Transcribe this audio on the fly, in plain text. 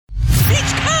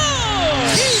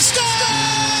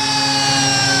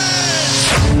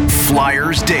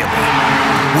Flyers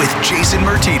Daily with Jason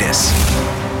Martinez.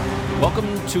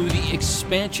 Welcome to the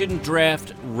expansion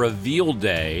draft reveal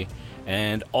day,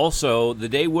 and also the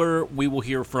day where we will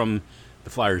hear from the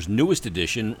Flyers' newest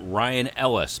addition, Ryan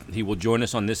Ellis. He will join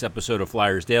us on this episode of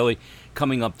Flyers Daily.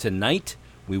 Coming up tonight,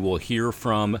 we will hear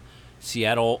from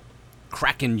Seattle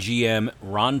Kraken GM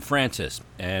Ron Francis,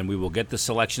 and we will get the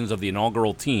selections of the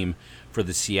inaugural team for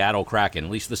the Seattle Kraken.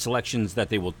 At least the selections that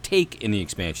they will take in the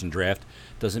expansion draft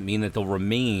doesn't mean that they'll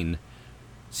remain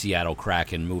Seattle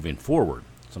Kraken moving forward.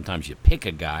 Sometimes you pick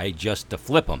a guy just to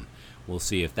flip him. We'll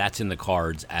see if that's in the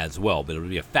cards as well. But it'll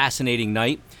be a fascinating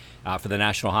night for the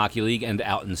National Hockey League and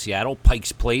out in Seattle.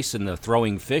 Pike's Place and the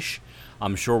Throwing Fish,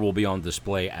 I'm sure, will be on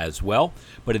display as well.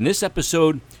 But in this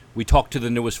episode, we talk to the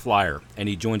newest Flyer, and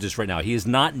he joins us right now. He is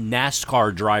not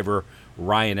NASCAR driver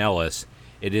Ryan Ellis.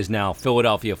 It is now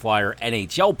Philadelphia Flyer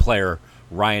NHL player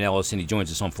Ryan Ellis, and he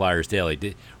joins us on Flyers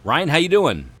Daily. Ryan, how you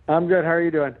doing? I'm good. How are you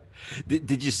doing?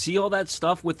 Did you see all that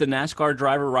stuff with the NASCAR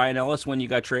driver Ryan Ellis when you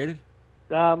got traded?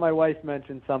 My wife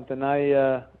mentioned something.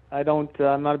 I'm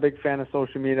not a big fan of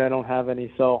social media. I don't have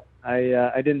any, so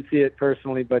I didn't see it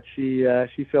personally, but she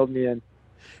filled me in.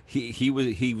 He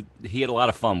had a lot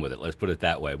of fun with it. Let's put it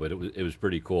that way. But it was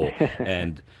pretty cool.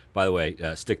 And by the way,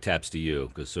 stick taps to you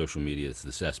because social media is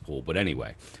the cesspool. But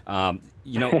anyway,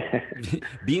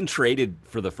 being traded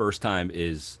for the first time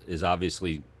is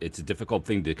obviously it's a difficult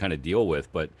thing to kind of deal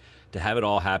with. But to have it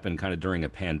all happen kind of during a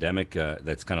pandemic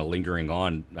that's kind of lingering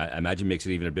on, I imagine makes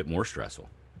it even a bit more stressful.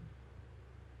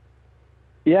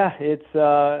 Yeah, it's.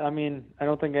 I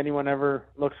don't think anyone ever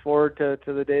looks forward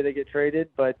to the day they get traded,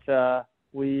 but I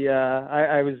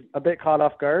was a bit caught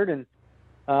off guard and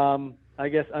I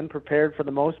guess unprepared for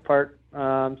the most part.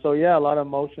 So yeah, a lot of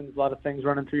emotions, a lot of things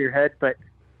running through your head, but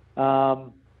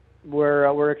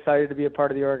we're excited to be a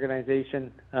part of the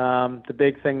organization. The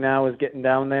big thing now is getting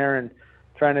down there and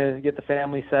trying to get the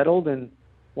family settled, and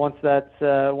once that's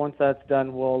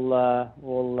done,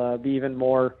 we'll be even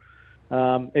more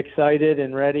excited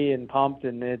and ready and pumped.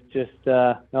 And it's just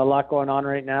a lot going on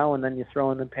right now, and then you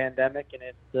throw in the pandemic, and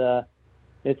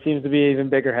it seems to be an even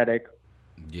bigger headache.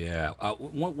 Yeah.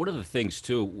 One of the things,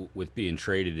 too, with being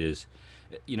traded is,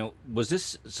 was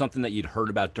this something that you'd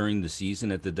heard about during the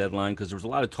season at the deadline? Because there was a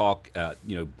lot of talk,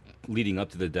 leading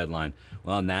up to the deadline.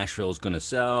 Well, Nashville's going to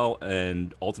sell,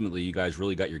 and ultimately you guys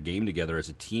really got your game together as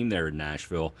a team there in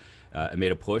Nashville and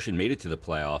made a push and made it to the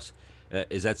playoffs.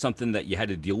 Is that something that you had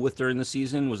to deal with during the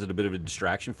season? Was it a bit of a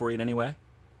distraction for you in any way?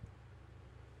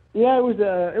 Yeah, it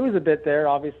was a bit there,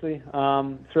 obviously.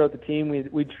 Throughout the team,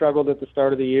 we'd struggled at the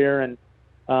start of the year, and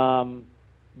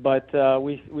but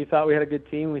we thought we had a good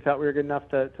team. We thought we were good enough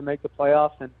to make the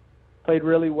playoffs, and played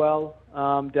really well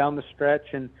down the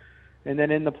stretch, and then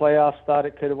in the playoffs thought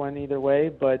it could have went either way.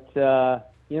 But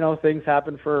things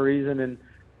happen for a reason,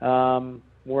 and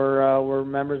we're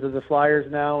members of the Flyers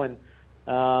now, and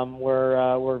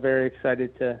we're very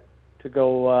excited to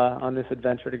go on this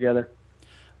adventure together.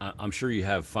 I'm sure you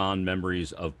have fond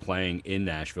memories of playing in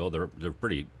Nashville. They're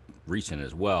pretty recent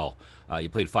as well. You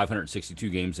played 562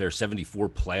 games there, 74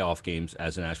 playoff games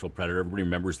as a Nashville Predator. Everybody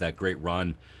remembers that great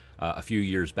run a few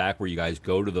years back where you guys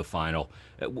go to the final.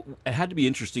 It had to be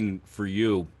interesting for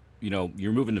you.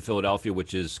 You're moving to Philadelphia,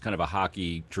 which is kind of a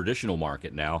hockey traditional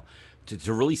market now,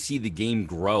 to really see the game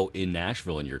grow in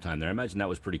Nashville in your time there. I imagine that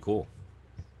was pretty cool.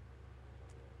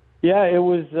 Yeah, it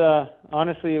was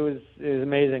honestly it was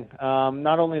amazing.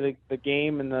 Not only the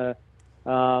game and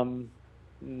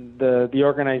the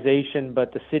organization,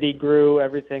 but the city grew.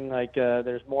 Everything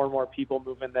there's more and more people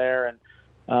moving there,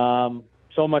 and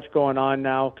so much going on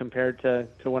now compared to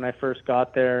when I first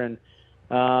got there. And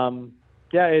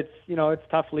it's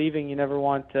tough leaving. You never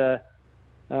want to.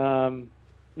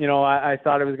 I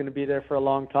thought I was going to be there for a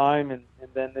long time, and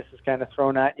then this is kind of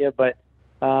thrown at you, but.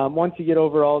 Once you get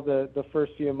over all the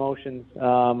first few emotions,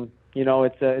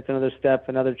 it's another step,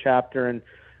 another chapter, and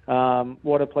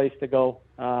what a place to go.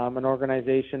 An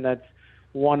organization that's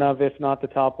one of, if not the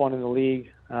top one in the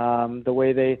league. The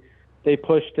way they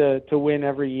push to win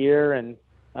every year, and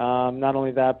not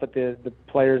only that, but the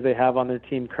players they have on their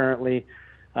team currently.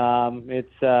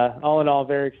 It's all in all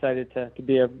very excited to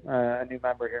be a new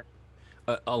member here.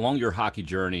 Along your hockey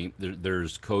journey,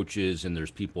 there's coaches and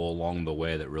there's people along the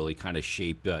way that really kind of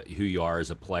shape who you are as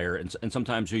a player and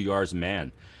sometimes who you are as a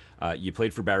man. You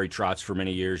played for Barry Trotz for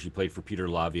many years. You played for Peter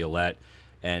Laviolette.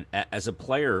 And as a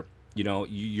player,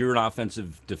 you're an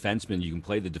offensive defenseman. You can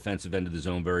play the defensive end of the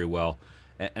zone very well.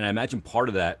 And I imagine part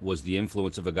of that was the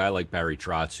influence of a guy like Barry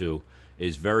Trotz, who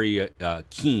is very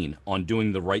keen on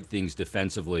doing the right things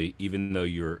defensively, even though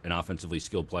you're an offensively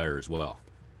skilled player as well.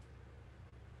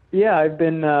 Yeah, I've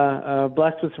been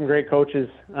blessed with some great coaches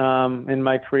in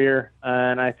my career,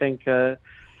 and I think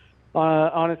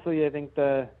honestly, I think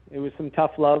it was some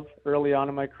tough love early on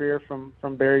in my career from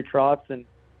Barry Trotz, and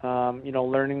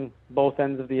learning both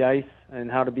ends of the ice and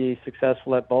how to be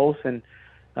successful at both. And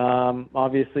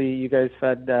obviously, you guys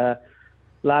had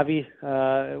Lavi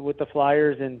with the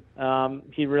Flyers, and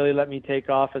he really let me take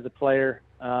off as a player.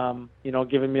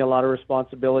 Giving me a lot of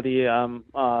responsibility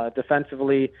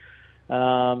defensively.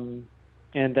 And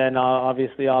then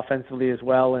obviously offensively as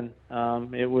well. And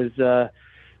it was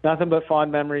nothing but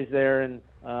fond memories there. And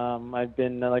I've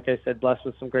been, like I said, blessed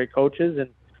with some great coaches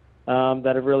and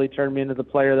that have really turned me into the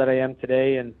player that I am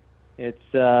today. And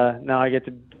it's now I get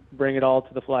to bring it all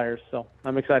to the Flyers. So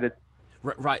I'm excited.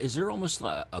 Right. Is there almost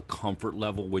a comfort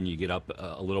level when you get up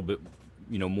a little bit,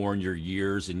 more in your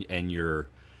years and you're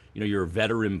a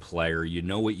veteran player, you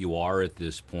know what you are at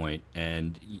this point,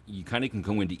 and you kind of can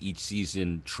go into each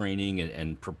season training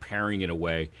and preparing in a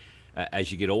way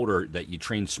as you get older that you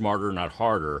train smarter, not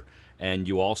harder. And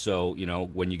you also,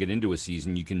 when you get into a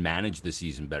season, you can manage the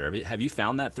season better. Have you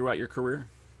found that throughout your career?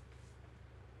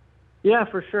 Yeah,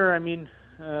 for sure. I mean,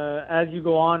 as you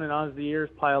go on and as the years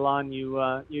pile on,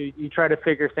 you try to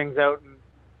figure things out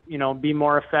and, be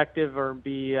more effective or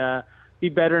be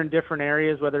better in different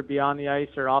areas, whether it be on the ice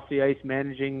or off the ice,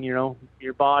 managing, your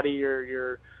body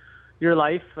or your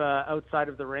life outside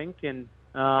of the rink. And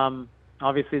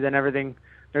obviously then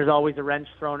there's always a wrench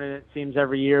thrown in, it seems,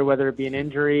 every year, whether it be an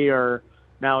injury or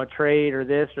now a trade or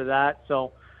this or that.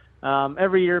 So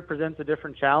every year presents a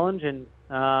different challenge. And,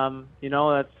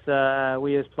 that's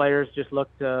we as players just look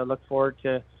forward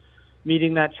to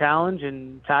meeting that challenge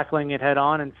and tackling it head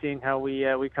on and seeing how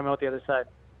we come out the other side.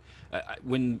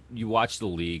 When you watch the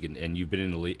league, and you've been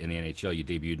in the NHL, you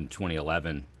debuted in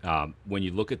 2011. When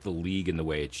you look at the league and the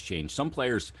way it's changed, some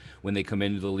players, when they come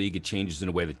into the league, it changes in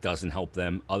a way that doesn't help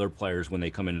them. Other players, when they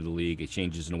come into the league, it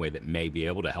changes in a way that may be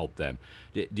able to help them.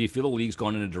 Do you feel the league's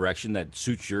gone in a direction that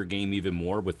suits your game even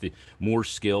more, with the more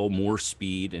skill, more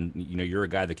speed, and you're a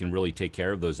guy that can really take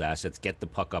care of those assets, get the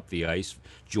puck up the ice,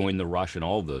 join the rush, and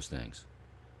all of those things?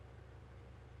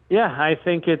 Yeah, I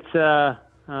think it's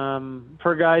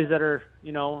for guys that are,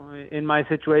 in my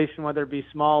situation, whether it be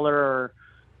smaller or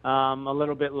a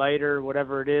little bit lighter,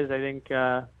 whatever it is, I think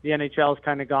the NHL has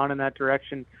kind of gone in that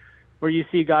direction where you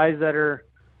see guys that are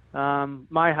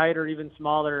my height or even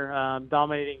smaller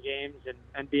dominating games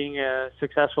and being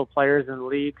successful players in the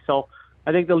league. So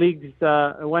I think the league's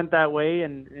went that way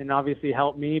and obviously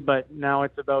helped me, but now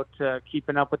it's about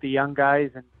keeping up with the young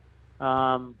guys. And,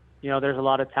 there's a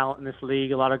lot of talent in this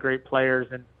league, a lot of great players,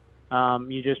 and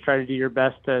you just try to do your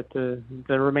best to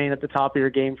remain at the top of your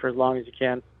game for as long as you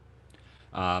can.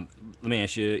 Let me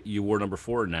ask you, you wore number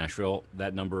 4 in Nashville.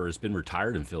 That number has been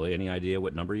retired in Philly. Any idea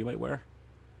what number you might wear?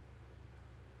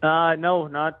 No,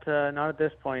 not at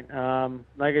this point.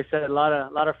 Like I said, a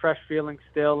lot of fresh feelings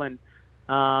still, and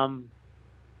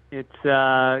it's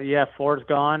 4's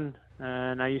gone,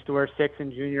 and I used to wear 6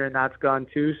 in junior, and that's gone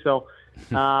too. So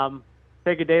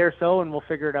take a day or so, and we'll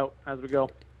figure it out as we go.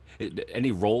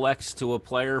 Any Rolex to a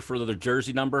player for their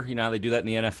jersey number? You know how they do that in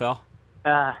the NFL?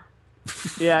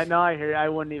 Yeah, no, I hear you. I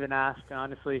wouldn't even ask,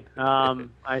 honestly.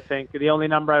 I think the only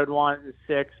number I would want is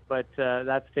 6, but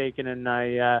that's taken, and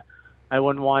I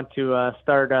wouldn't want to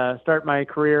start my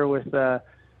career with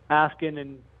asking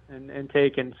and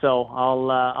taking. So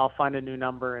I'll find a new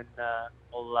number, and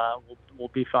we'll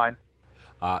be fine.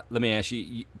 Let me ask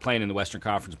you, playing in the Western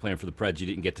Conference, playing for the Preds, you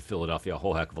didn't get to Philadelphia a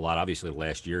whole heck of a lot. Obviously,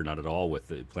 last year, not at all,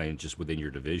 with playing just within your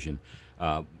division.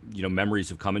 Memories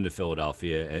have come into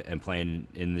Philadelphia and playing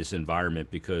in this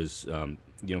environment because,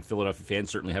 Philadelphia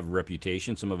fans certainly have a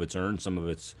reputation. Some of it's earned, some of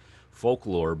it's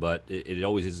folklore, but it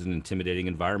always is an intimidating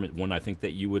environment, one I think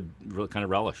that you would really kind of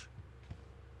relish.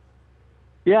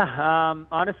 Yeah,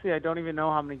 honestly, I don't even know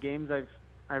how many games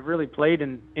I've really played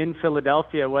in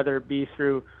Philadelphia, whether it be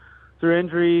through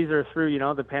injuries or through,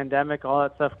 the pandemic, all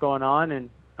that stuff going on. And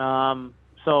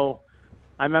so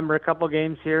I remember a couple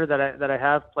games here that I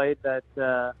have played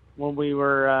that when we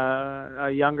were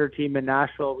a younger team in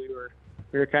Nashville, we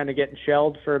were kind of getting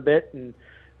shelled for a bit. And,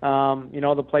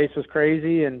 the place was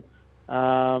crazy. And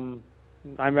I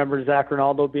remember Zach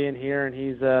Ronaldo being here, and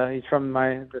he's from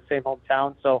the same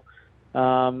hometown. So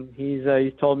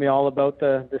he's told me all about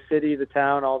the city, the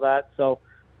town, all that. So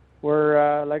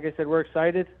we're, like I said, we're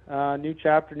excited. New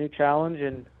chapter, new challenge,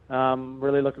 and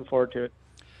really looking forward to it.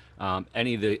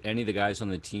 Any of the guys on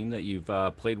the team that you've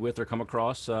played with or come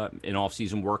across in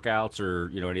off-season workouts,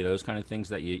 or any of those kind of things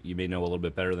that you may know a little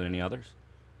bit better than any others?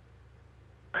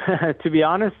 To be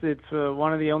honest, it's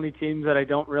one of the only teams that I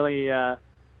don't really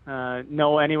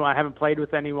know anyone. I haven't played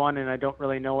with anyone, and I don't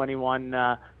really know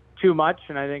anyone too much.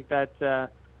 And I think that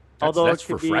although that's it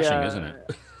could refreshing, be, isn't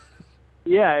it?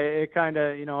 Yeah, it kind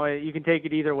of, you can take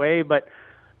it either way, but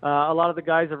a lot of the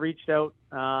guys have reached out,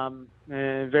 and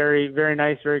very, very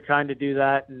nice, very kind to do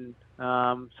that. And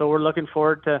so we're looking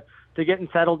forward to getting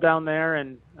settled down there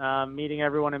and meeting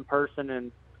everyone in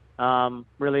person and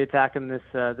really attacking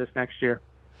this next year.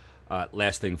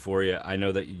 Last thing for you, I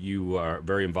know that you are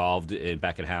very involved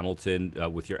back at Hamilton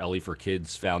with your Ellie for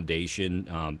Kids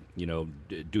Foundation,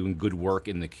 doing good work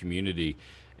in the community.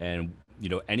 And,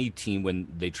 any team, when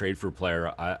they trade for a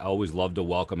player, I always love to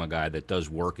welcome a guy that does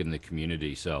work in the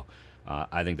community. So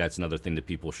I think that's another thing that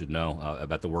people should know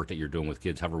about the work that you're doing with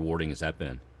kids. How rewarding has that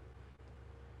been?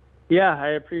 Yeah, I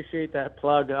appreciate that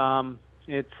plug.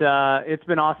 It's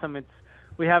been awesome.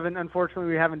 Unfortunately,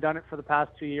 we haven't done it for the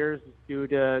past 2 years due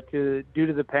to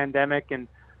the pandemic, and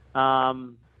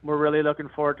we're really looking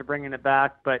forward to bringing it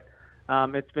back. But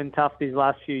it's been tough these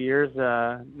last few years,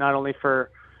 not only for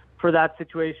that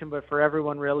situation, but for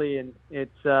everyone really. And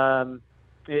it's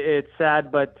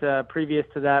sad, but previous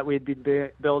to that, we'd been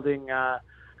building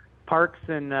parks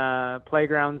and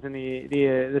playgrounds in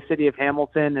the city of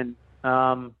Hamilton,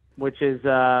 and which is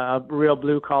a real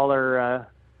blue collar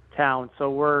town. So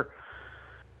we're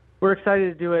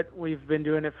excited to do it. We've been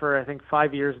doing it for, I think,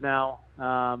 5 years now.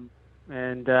 And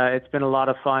it's been a lot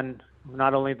of fun,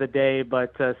 not only the day,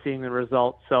 but seeing the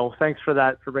results. So thanks for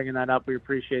that, for bringing that up. We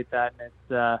appreciate that.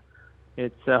 And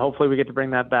it's hopefully we get to bring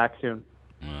that back soon.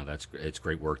 It's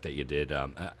great work that you did.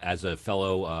 As a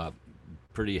fellow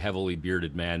pretty heavily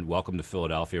bearded man, welcome to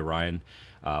Philadelphia, Ryan.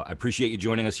 I appreciate you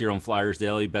joining us here on Flyers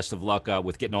Daily. Best of luck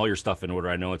with getting all your stuff in order.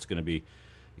 I know it's going to be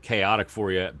chaotic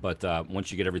for you, but once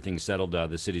you get everything settled,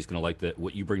 the city's going to like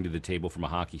what you bring to the table from a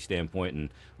hockey standpoint, and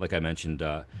like I mentioned,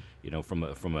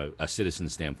 from a citizen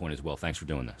standpoint as well. Thanks for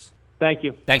doing this. Thank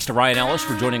you. Thanks to Ryan Ellis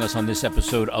for joining us on this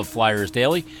episode of Flyers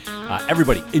Daily.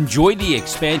 Everybody, enjoy the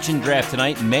expansion draft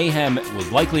tonight. Mayhem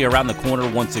was likely around the corner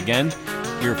once again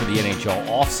here for the NHL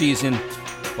offseason,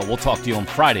 but we'll talk to you on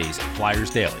Fridays at Flyers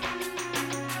Daily.